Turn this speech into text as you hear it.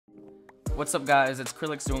What's up guys, it's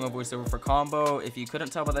Krillix doing a voiceover for Combo. If you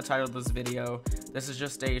couldn't tell by the title of this video, this is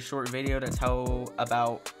just a short video to tell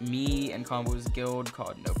about me and Combo's guild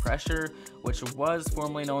called No Pressure, which was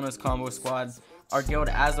formerly known as Combo Squad. Our guild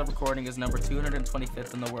as of recording is number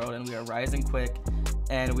 225th in the world and we are rising quick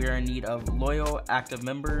and we are in need of loyal, active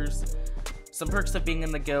members. Some perks of being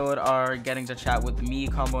in the guild are getting to chat with me,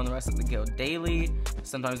 Combo, and the rest of the guild daily.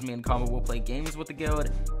 Sometimes me and Combo will play games with the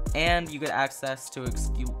guild, and you get access to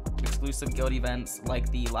exclusive guild events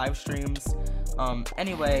like the live streams.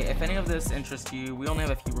 Anyway, if any of this interests you, we only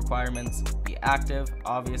have a few requirements. Be active,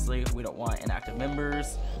 obviously, we don't want inactive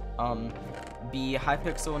members. Be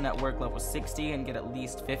Hypixel network level 60 and get at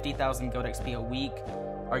least 50,000 guild XP a week.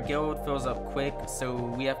 Our guild fills up quick, so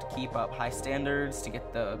we have to keep up high standards to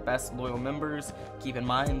get the best loyal members. Keep in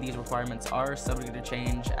mind, these requirements are subject to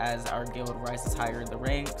change as our guild rises higher in the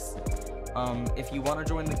ranks. If you want to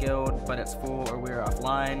join the guild, but it's full or we're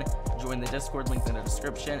offline, join the Discord link in the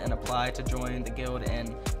description and apply to join the guild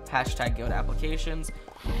in #guild applications,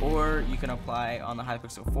 or you can apply on the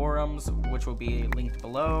Hypixel forums, which will be linked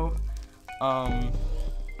below.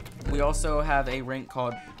 We also have a rank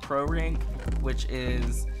called Pro Rank, which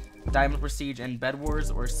is Diamond Prestige in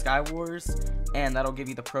Bedwars or Skywars, and that'll give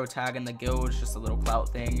you the pro tag in the guild. It's just a little clout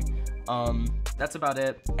thing. That's about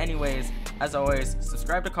it. Anyways, as always,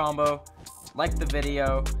 subscribe to Combo, like the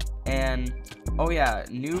video, and oh yeah,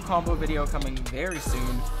 new Combo video coming very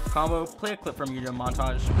soon. Combo, play a clip from your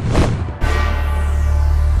montage.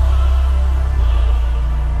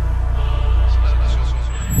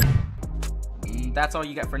 That's all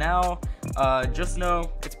you get for now. Just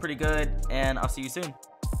know it's pretty good, and I'll see you soon.